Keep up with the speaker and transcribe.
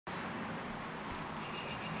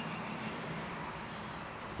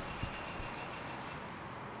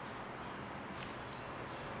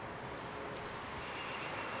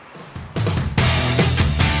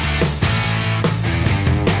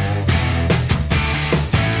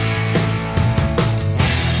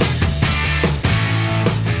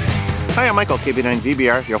Hi, I'm Michael,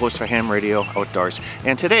 KB9VBR, your host for Ham Radio Outdoors.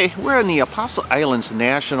 And today, we're in the Apostle Islands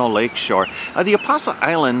National Lakeshore. The Apostle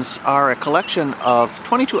Islands are a collection of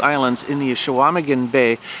 22 islands in the Chequamegon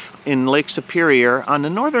Bay in Lake Superior on the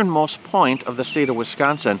northernmost point of the state of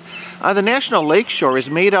Wisconsin. The National Lakeshore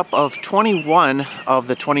is made up of 21 of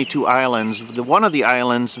the 22 islands. One of the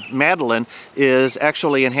islands, Madeline, is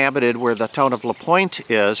actually inhabited where the town of La Pointe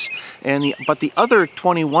is, but the other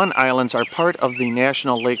 21 islands are part of the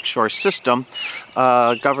National Lakeshore system,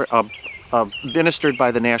 administered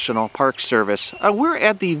by the National Park Service. We're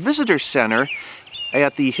at the Visitor Center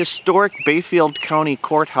at the historic Bayfield County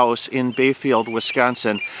Courthouse in Bayfield,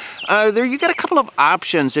 Wisconsin. There you got a couple of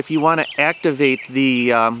options if you want to activate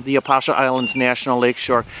the Apostle Islands National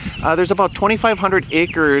Lakeshore. There's about 2,500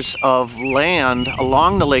 acres of land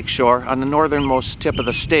along the lakeshore on the northernmost tip of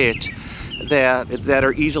the state that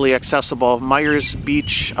are easily accessible. Myers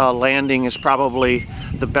Beach Landing is probably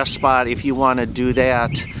the best spot if you want to do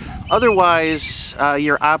that. Otherwise,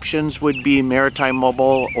 your options would be maritime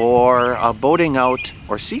mobile or boating out,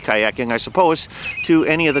 or sea kayaking, I suppose, to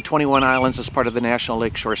any of the 21 islands as part of the National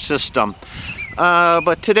Lakeshore system.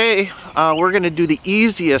 But today, we're going to do the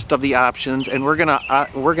easiest of the options, and we're going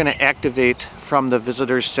to activate from the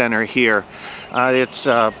Visitor Center here. It's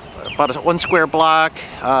about a 1 square block,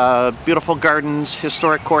 beautiful gardens,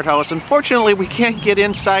 historic courthouse. Unfortunately, we can't get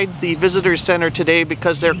inside the Visitor Center today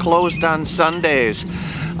because they're closed on Sundays.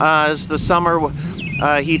 As the summer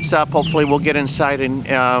heats up, hopefully we'll get inside and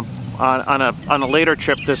on a later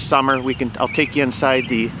trip this summer. I'll take you inside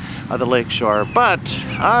the lakeshore. But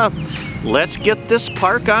let's get this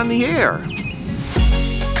park on the air.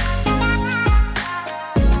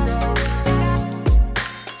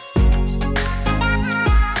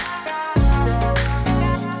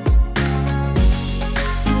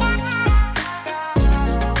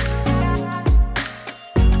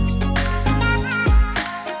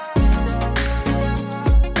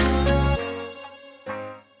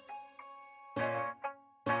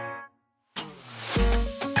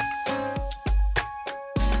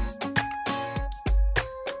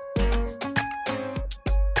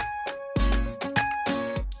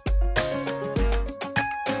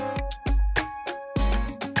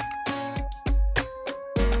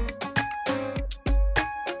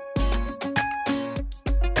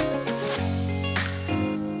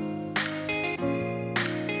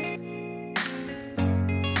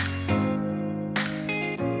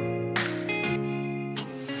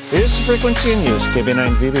 Here's the frequency in use,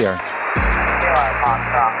 KB9VBR.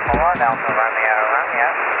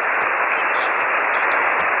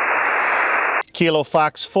 Kilo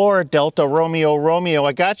Fox 4, Delta Romeo Romeo.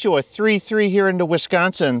 I got you a 3-3 here into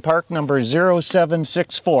Wisconsin, park number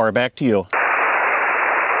 0764. Back to you.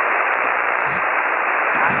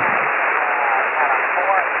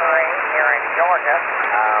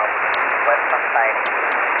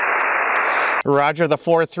 Roger, the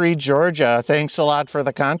 4-3 Georgia. Thanks a lot for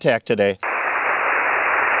the contact today.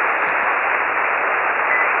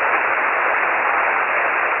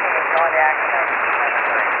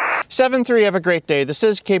 Seven 3, have a great day. This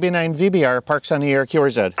is KB9VBR, Parks on the Air,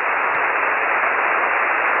 QRZ.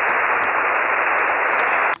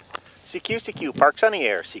 CQ, Parks on the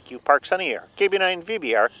Air, CQ, Parks on the Air.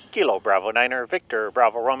 KB9VBR, Kilo Bravo 9er, Victor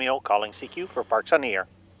Bravo Romeo, calling CQ for Parks on the Air.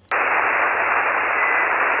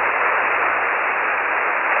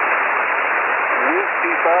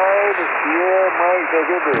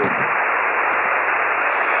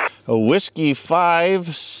 A Whiskey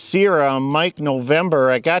 5, Sierra Mike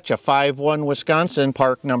November. I got you, 5-1 Wisconsin,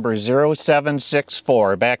 park number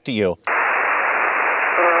 0764. Back to you. Sierra,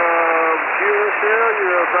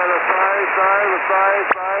 you're about a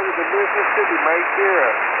 5-5 with the Mississippi, Mike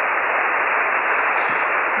Sierra.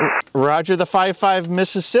 Roger, the 5-5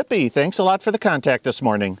 Mississippi. Thanks a lot for the contact this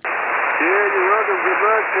morning. Yeah, you're welcome. Good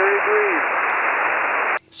luck.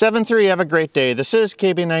 7-3, have a great day. This is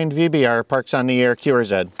KB9VBR, Parks on the Air,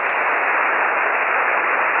 QRZ.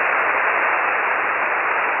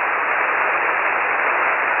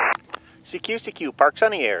 CQ, Parks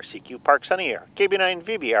on the Air, CQ, Parks on the Air.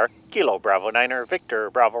 KB9VBR, Kilo Bravo 9er, Victor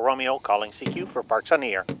Bravo Romeo, calling CQ for Parks on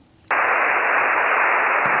the Air.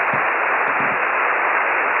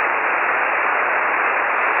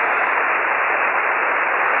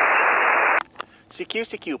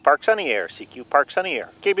 CQ, Parks on the Air, CQ, Parks on the Air.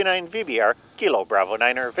 KB9VBR, Kilo Bravo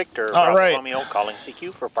 9er, Victor Bravo Romeo, calling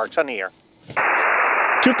CQ for Parks on the Air.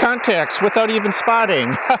 2 contacts without even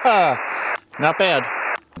spotting. Not bad.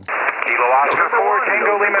 Kilo Oscar 4,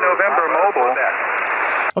 Tango Lima November, mobile.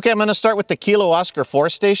 Okay, I'm going to start with the Kilo Oscar 4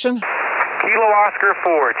 station. Kilo Oscar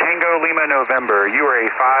 4, Tango Lima November. You are a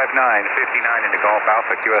 5959 into Golf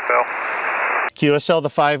Alpha QSL. QSL, the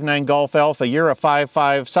 59 Golf Alpha. You're a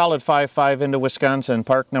 55, solid 55 into Wisconsin.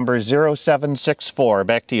 Park number 0764.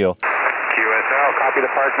 Back to you. QSL, copy the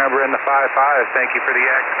park number in the 55. Thank you for the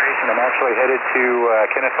activation. I'm actually headed to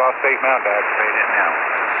Kennesaw State Mountain to activate it now.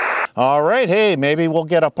 All right. Hey, maybe we'll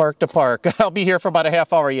get a park to park. I'll be here for about a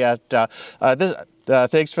half hour yet.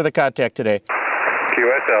 Thanks for the contact today.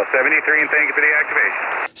 QSL 73, and thank you for the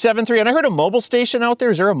activation. 73, and I heard a mobile station out there.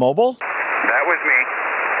 Is there a mobile? That was me.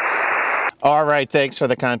 All right, thanks for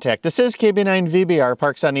the contact. This is KB9VBR,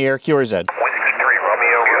 Parks on the Air, QRZ. Whiskey 3,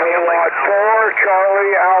 Romeo. 4,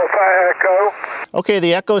 Charlie, Alpha, Echo. Okay,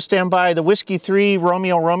 the Echo, stand by. The Whiskey 3,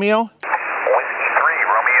 Romeo, Romeo. Whiskey 3,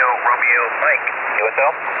 Romeo, Mike.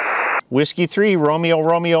 QSL. Whiskey 3, Romeo,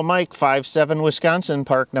 Romeo, Mike, 57, Wisconsin,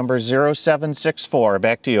 park number 0764.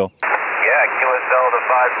 Back to you. Yeah, QSL to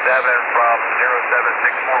 57 from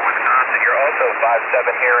 0764 Wisconsin. You're also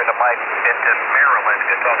 57 here into Maryland.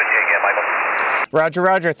 Good talking to you again, Michael. Roger,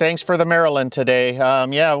 Roger. Thanks for the Maryland today.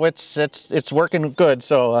 Yeah, it's working good.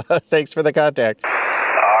 So thanks for the contact. All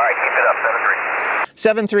right, keep it up.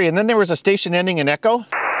 7-3. 7-3, and then there was a station ending in Echo.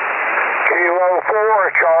 Kilo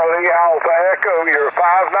 4, Charlie, Alpha, Echo. You're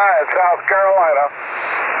 59, South Carolina.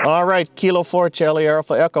 All right, Kilo 4, Charlie,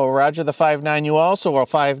 Alpha, Echo. Roger, the 59. You also are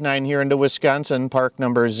 59 here into Wisconsin, park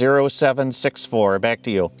number 0764. Back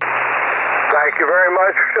to you. Thank you very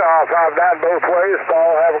much. 59 both ways.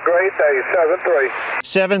 Paul, have a great day. 7-3.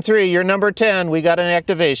 7-3, you're number 10. We got an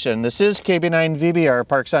activation. This is KB9VBR,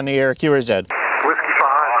 Parks on the Air, QRZ. Whiskey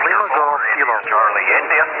 5, Lima Golf, Kilo Charlie,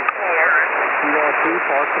 India.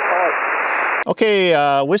 Park to park. Okay,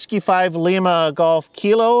 Whiskey 5, Lima Golf,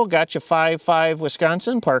 Kilo. Got you 55,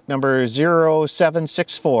 Wisconsin, park number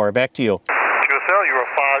 0764. Back to you. QSL, you're a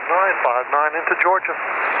 59 into Georgia.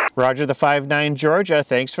 Roger, the 59, Georgia.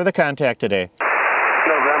 Thanks for the contact today.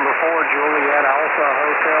 November 4, Juliet, Alpha,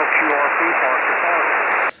 Hotel, QRP, Park to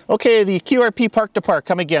park. Okay, the QRP Park to Park.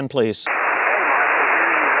 Come again, please.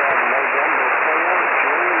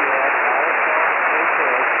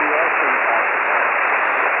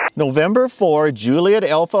 November 4, Juliet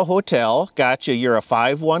Alpha Hotel. Gotcha. You're a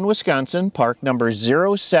 5-1 Wisconsin, park number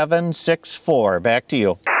 0764. Back to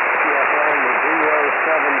you.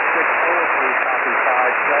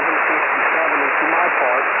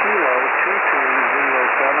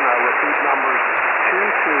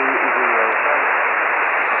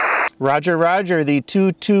 Roger, Roger, the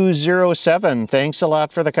 2207. Thanks a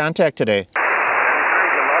lot for the contact today.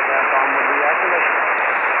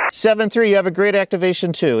 7-3, you have a great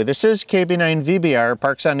activation too. This is KB9VBR,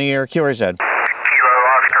 Parks on the Air, QRZ. Kilo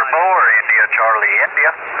Oscar 4, India, Charlie,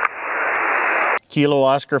 India. Kilo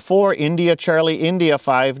Oscar 4, India, Charlie, India,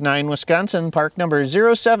 59, Wisconsin, park number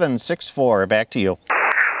 0764. Back to you.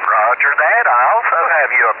 Roger that. I also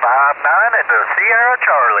have you a 59 into Sierra,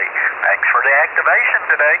 Charlie. Thanks for the activation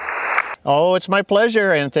today. Oh, it's my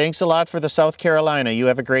pleasure, and thanks a lot for the South Carolina. You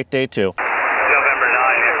have a great day too.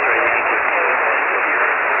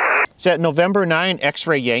 Is that November 9,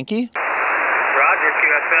 X-Ray Yankee? Roger,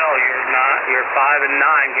 QSL. You're 5 and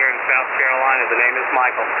 9 here in South Carolina. The name is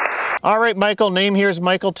Michael. All right, Michael. Name here's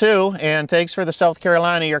Michael too, and thanks for the South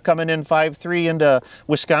Carolina. You're coming in 5-3 into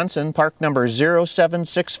Wisconsin, park number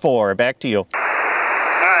 0764. Back to you. All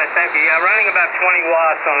right, thank you. Yeah, running about 20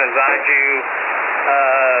 watts on a Zyju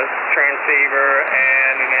transceiver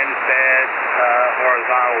and an end-fed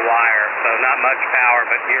horizontal wire, so not much power,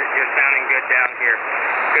 but you're sounding good down here.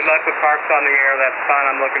 Good luck with Parks on the Air. That's fun.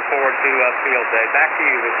 I'm looking forward to field day. Back to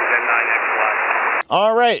you. This is N9XY.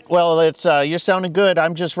 All right. Well, it's you're sounding good.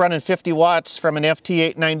 I'm just running 50 watts from an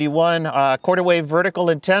FT891 quarter wave vertical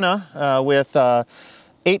antenna with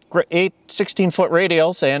 8 16-foot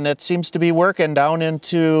radials, and it seems to be working down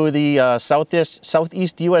into the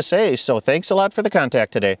southeast USA. So thanks a lot for the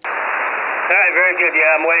contact today. All right, very good.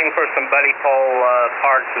 Yeah, I'm waiting for some buddy pole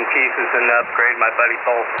parts and pieces and upgrade my buddy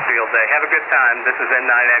pole for field day. Have a good time. This is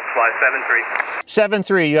N9XY 7-3.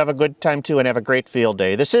 7-3. You have a good time too, and have a great field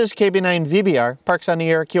day. This is KB9VBR, Parks on the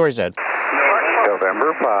Air, QRZ.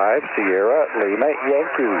 November 5, Sierra Lima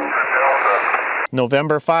Yankee.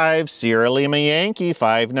 November 5, Sierra Lima Yankee,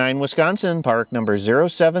 59, Wisconsin, park number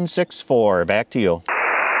 0764. Back to you.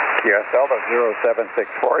 QSL to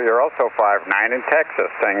 0764. You're also 59 in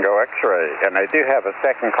Texas, Tango X-Ray. And I do have a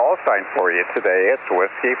second call sign for you today. It's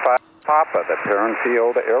Whiskey 5 Papa, the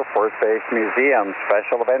Turnfield Air Force Base Museum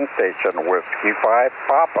Special Event Station, Whiskey 5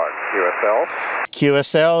 Papa, QSL.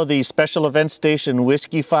 QSL, the Special Event Station,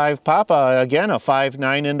 Whiskey 5 Papa, again a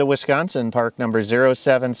 59 into Wisconsin, park number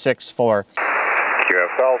 0764.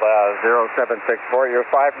 QSL, 0764. You're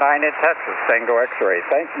 59 in Texas, Tango X-ray.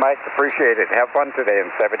 Thanks, Mike. Appreciate it. Have fun today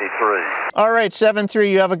in 73. All right,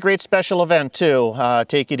 7-3, you have a great special event too.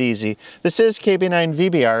 Take it easy. This is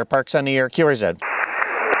KB9VBR, Parks on the Air, QRZ.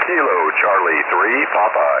 Kilo Charlie 3,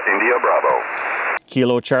 Papa India Bravo.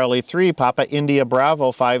 Kilo Charlie 3, Papa India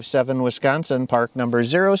Bravo, 57 Wisconsin, park number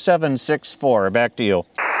 0764. Back to you.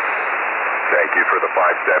 Thank you for the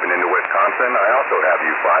 57 into Wisconsin. I also have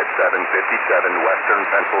you 5757 Western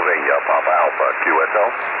Pennsylvania, Papa Alpha, QSL.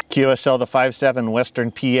 QSL, the 57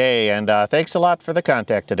 Western PA, and thanks a lot for the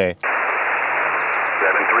contact today. 7-3,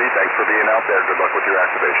 thanks for being out there. Good luck with your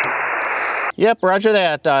activation. Yep, roger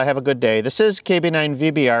that. Have a good day. This is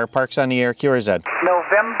KB9VBR, Parks on the Air, QRZ.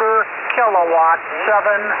 November Kilowatt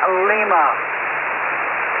 7 Lima.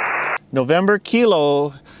 November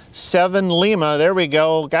Kilo 7 Lima. There we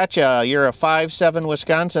go. Gotcha. You're a 57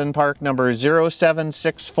 Wisconsin, park number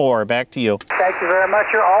 0764. Back to you. Thank you very much.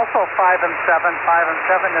 You're also 5 and 7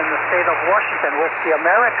 in the state of Washington, Whiskey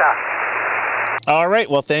America. All right.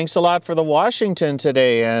 Well, thanks a lot for the Washington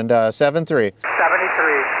today, and 7-3. 73.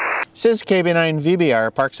 This is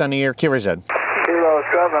KB9VBR, Parks on the Air, QRZ. Kilo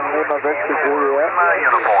 7, Lima Victor Juliet.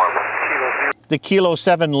 Uniform. The Kilo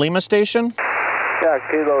 7 Lima station. Yeah,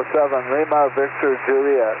 Kilo 7, Lima Victor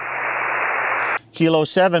Juliet. Kilo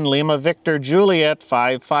 7 Lima Victor Juliet,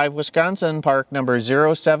 55 Wisconsin, park number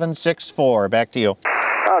 0764. Back to you.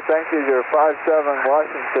 Oh, thank you. You're 57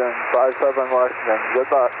 Washington, 57 Washington. Good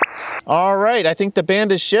luck. All right. I think the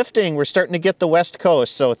band is shifting. We're starting to get the West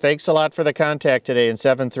Coast, so thanks a lot for the contact today in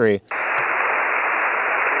 7-3.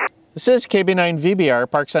 This is KB9VBR,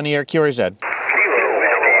 Parks on the Air, QRZ.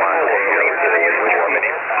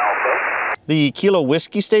 The Kilo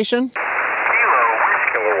Whiskey station? Kilowatt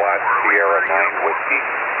Sierra 9 Whiskey.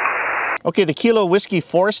 Okay, the Kilo Whiskey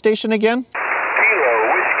 4 station again? Kilo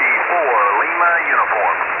Whiskey 4, Lima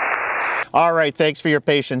Uniform. All right, thanks for your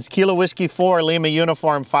patience. Kilo Whiskey 4, Lima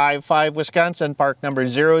Uniform, 55 Wisconsin, park number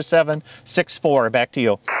 0764. Back to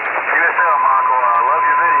you. QSL, Michael, I love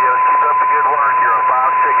your videos. Keep up the good work. You're a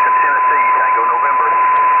 5-6 in Tennessee, Tango November.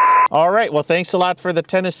 All right, well, thanks a lot for the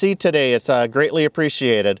Tennessee today. It's greatly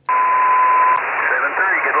appreciated.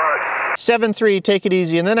 7-3, take it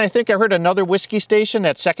easy. And then I think I heard another whiskey station,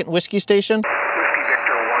 that second whiskey station. Whiskey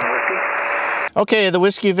Victor 1 Whiskey. Okay, the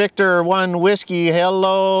Whiskey Victor 1 Whiskey.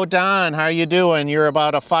 Hello, Don. How you doing? You're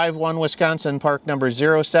about a 5-1 Wisconsin, park number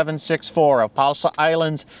 0764, Apostle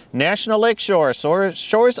Islands National Lakeshore,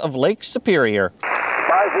 shores of Lake Superior. 5-1,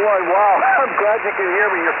 wow. I'm glad you can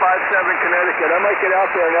hear me. You're 5-7 Connecticut. I might get out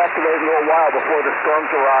there and activate in a little while before the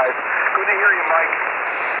storms arrive. Good to hear you, Mike.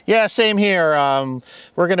 Yeah, same here.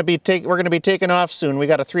 We're gonna be taking off soon. We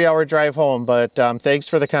got a 3-hour drive home, but thanks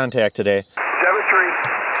for the contact today.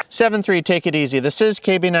 7-3. 7-3, take it easy. This is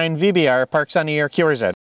KB9VBR, Parks on the Air,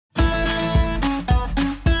 QRZ.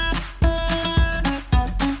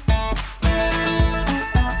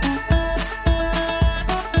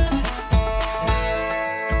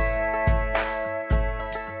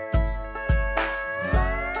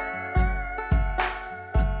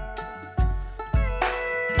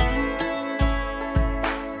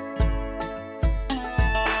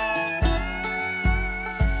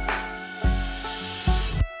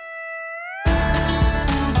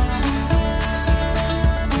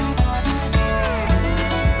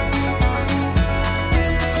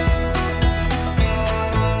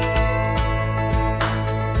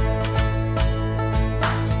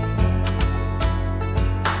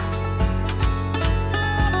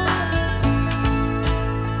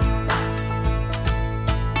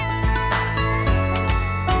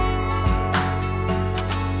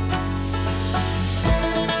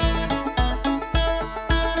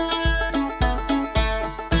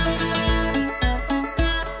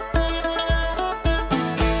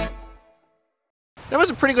 That was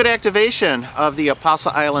a pretty good activation of the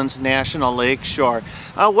Apostle Islands National Lakeshore.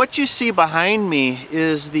 What you see behind me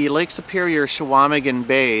is the Lake Superior Chequamegon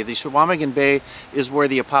Bay. The Chequamegon Bay is where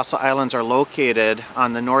the Apostle Islands are located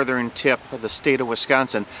on the northern tip of the state of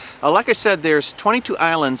Wisconsin. Like I said, there's 22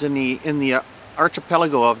 islands in the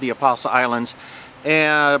archipelago of the Apostle Islands,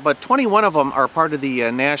 but 21 of them are part of the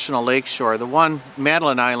National Lakeshore. The one,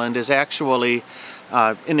 Madeline Island, is actually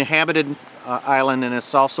inhabited island, and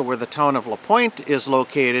it's also where the town of La Pointe is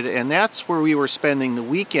located, and that's where we were spending the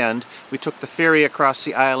weekend. We took the ferry across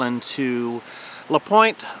the island to La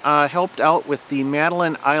Pointe, helped out with the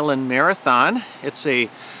Madeline Island Marathon. It's a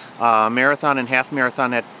marathon and half marathon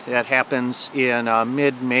that happens in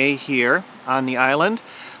mid-May here on the island.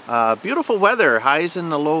 Beautiful weather, highs in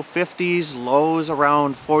the low 50s, lows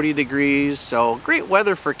around 40 degrees, so great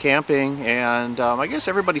weather for camping, and I guess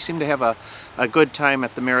everybody seemed to have a good time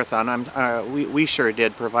at the marathon. We sure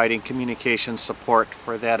did, providing communication support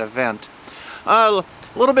for that event. A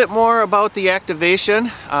little bit more about the activation.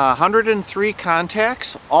 103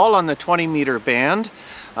 contacts, all on the 20-meter band.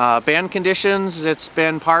 Band conditions, it's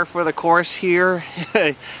been par for the course here,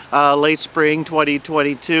 late spring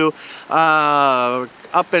 2022.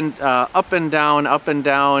 Up and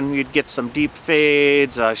down. You'd get some deep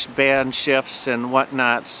fades, band shifts and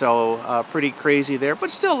whatnot, so pretty crazy there,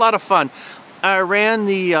 but still a lot of fun. I ran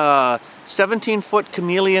the 17-foot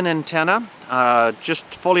chameleon antenna, just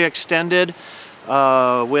fully extended,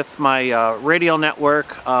 with my radial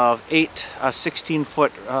network of 8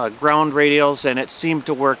 16-foot ground radials, and it seemed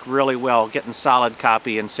to work really well, getting solid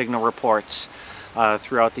copy and signal reports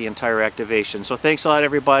throughout the entire activation. So thanks a lot,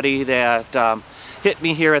 everybody that hit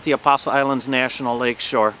me here at the Apostle Islands National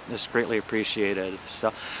Lakeshore. It's greatly appreciated.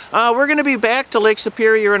 So we're going to be back to Lake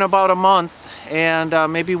Superior in about a month, and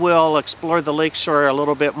maybe we'll explore the lakeshore a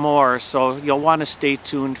little bit more, so you'll want to stay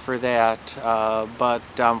tuned for that. But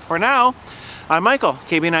for now, I'm Michael,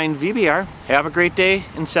 KB9VBR. Have a great day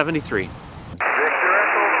in 73.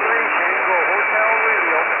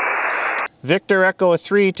 Victor Echo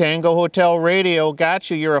 3 Tango Hotel Radio, got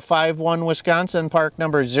you. You're a 5-1 Wisconsin, park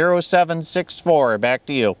number 0764. Back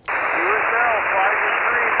to you.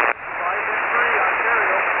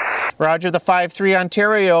 Roger, the 5-3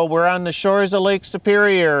 Ontario. We're on the shores of Lake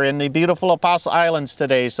Superior in the beautiful Apostle Islands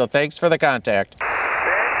today, so thanks for the contact.